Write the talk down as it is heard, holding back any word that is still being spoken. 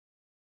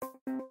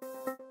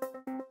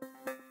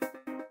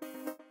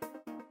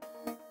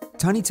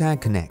Tinytag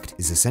Connect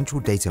is a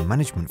central data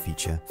management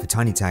feature for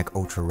Tinytag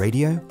Ultra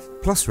Radio,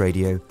 Plus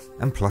Radio,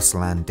 and Plus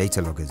LAN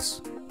data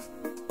loggers.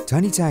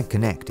 Tinytag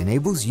Connect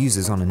enables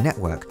users on a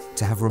network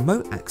to have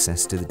remote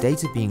access to the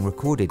data being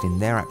recorded in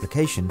their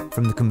application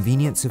from the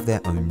convenience of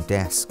their own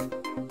desk.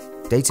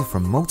 Data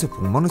from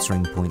multiple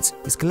monitoring points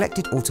is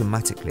collected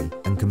automatically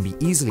and can be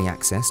easily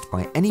accessed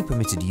by any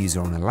permitted user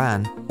on a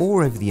LAN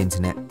or over the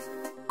internet.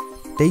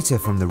 Data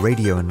from the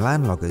radio and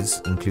LAN loggers,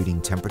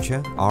 including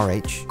temperature,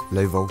 RH,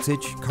 low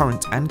voltage,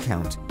 current and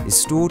count, is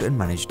stored and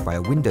managed by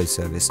a Windows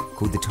service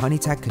called the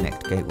Tinytag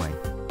Connect Gateway.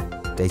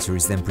 Data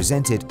is then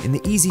presented in the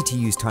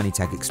easy-to-use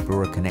Tinytag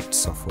Explorer Connect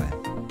software.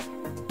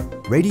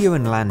 Radio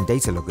and LAN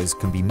data loggers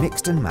can be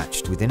mixed and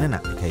matched within an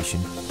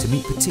application to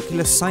meet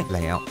particular site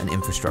layout and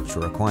infrastructure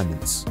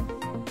requirements.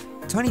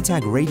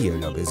 Tinytag radio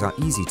loggers are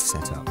easy to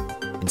set up.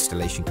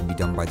 Installation can be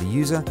done by the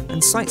user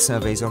and site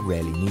surveys are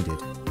rarely needed.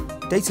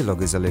 Data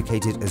loggers are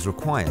located as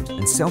required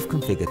and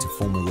self-configure to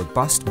form a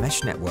robust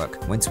mesh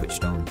network when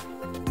switched on.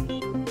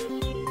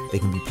 They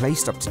can be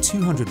placed up to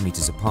 200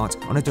 meters apart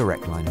on a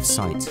direct line of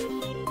sight.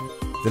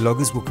 The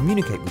loggers will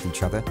communicate with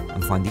each other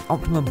and find the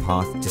optimum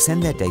path to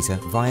send their data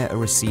via a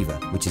receiver,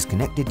 which is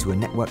connected to a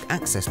network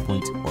access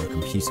point or a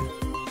computer.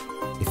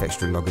 If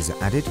extra loggers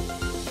are added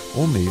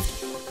or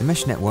moved, the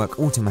mesh network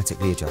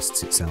automatically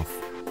adjusts itself.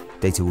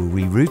 Data will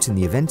reroute in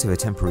the event of a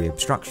temporary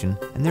obstruction,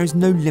 and there is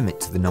no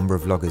limit to the number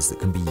of loggers that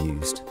can be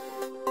used.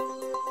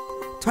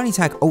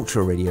 Tinytag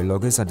Ultra radio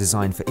loggers are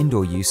designed for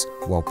indoor use,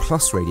 while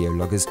Plus radio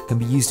loggers can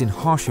be used in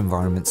harsh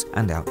environments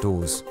and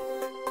outdoors.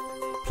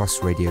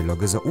 Plus radio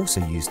loggers are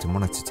also used to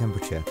monitor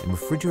temperature in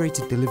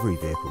refrigerated delivery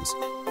vehicles,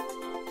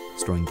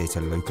 storing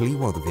data locally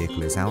while the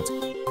vehicle is out,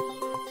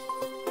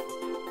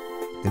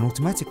 then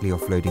automatically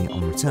offloading it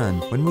on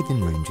return when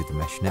within range of the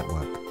mesh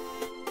network.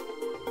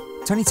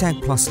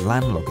 Tinytag Plus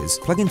LAN loggers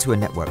plug into a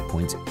network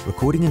point,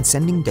 recording and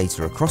sending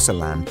data across a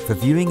LAN for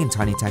viewing in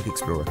Tinytag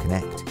Explorer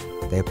Connect.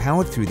 They are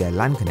powered through their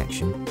LAN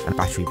connection, and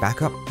battery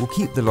backup will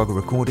keep the logger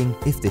recording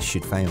if this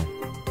should fail.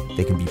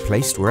 They can be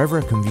placed wherever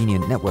a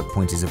convenient network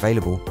point is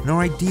available and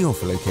are ideal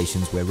for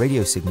locations where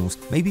radio signals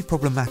may be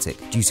problematic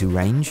due to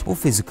range or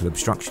physical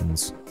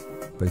obstructions.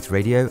 Both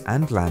radio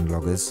and LAN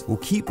loggers will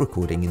keep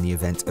recording in the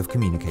event of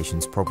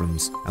communications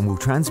problems and will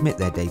transmit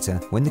their data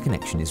when the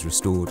connection is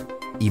restored.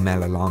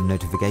 Email alarm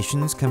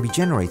notifications can be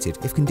generated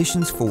if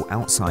conditions fall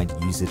outside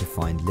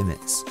user-defined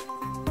limits.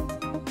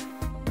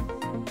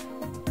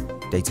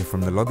 Data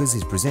from the loggers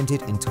is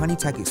presented in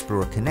Tinytag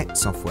Explorer Connect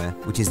software,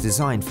 which is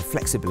designed for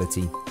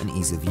flexibility and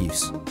ease of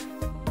use.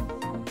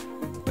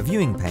 A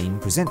viewing pane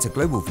presents a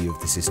global view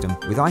of the system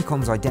with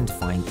icons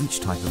identifying each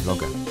type of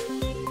logger.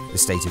 The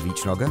state of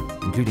each logger,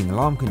 including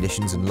alarm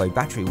conditions and low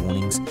battery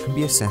warnings, can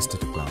be assessed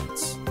at a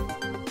glance.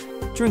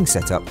 During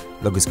setup,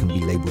 loggers can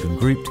be labelled and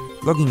grouped,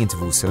 logging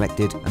intervals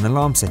selected, and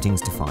alarm settings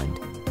defined.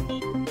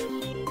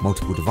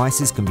 Multiple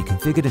devices can be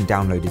configured and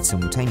downloaded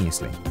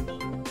simultaneously.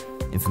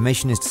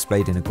 Information is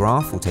displayed in a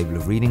graph or table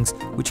of readings,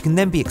 which can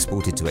then be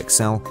exported to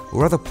Excel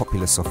or other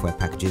popular software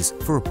packages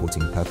for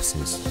reporting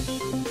purposes.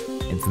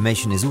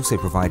 Information is also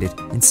provided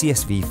in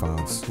CSV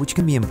files, which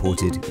can be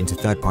imported into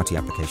third-party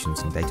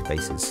applications and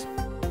databases.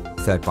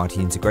 Third-party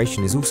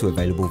integration is also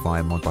available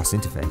via Modbus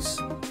interface.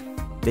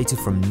 Data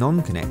from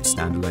non-Connect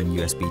standalone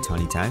USB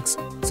Tinytags,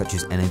 such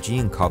as energy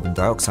and carbon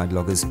dioxide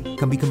loggers,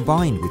 can be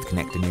combined with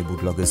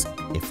Connect-enabled loggers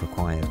if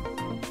required.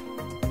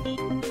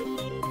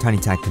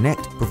 Tinytag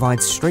Connect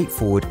provides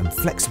straightforward and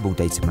flexible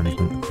data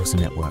management across a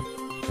network,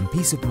 and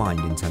peace of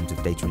mind in terms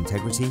of data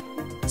integrity,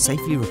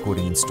 safely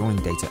recording and storing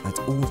data at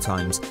all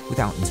times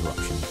without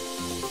interruption.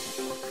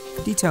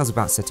 For details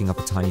about setting up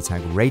a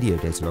Tinytag radio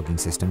data logging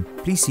system,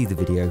 please see the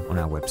video on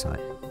our website.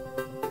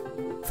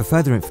 For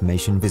further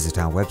information, visit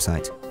our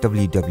website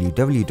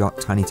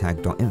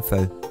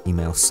www.tinytag.info,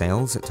 email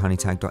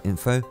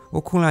sales@tinytag.info,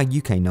 or call our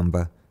UK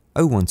number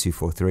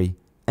 01243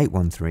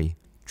 813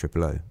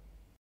 000.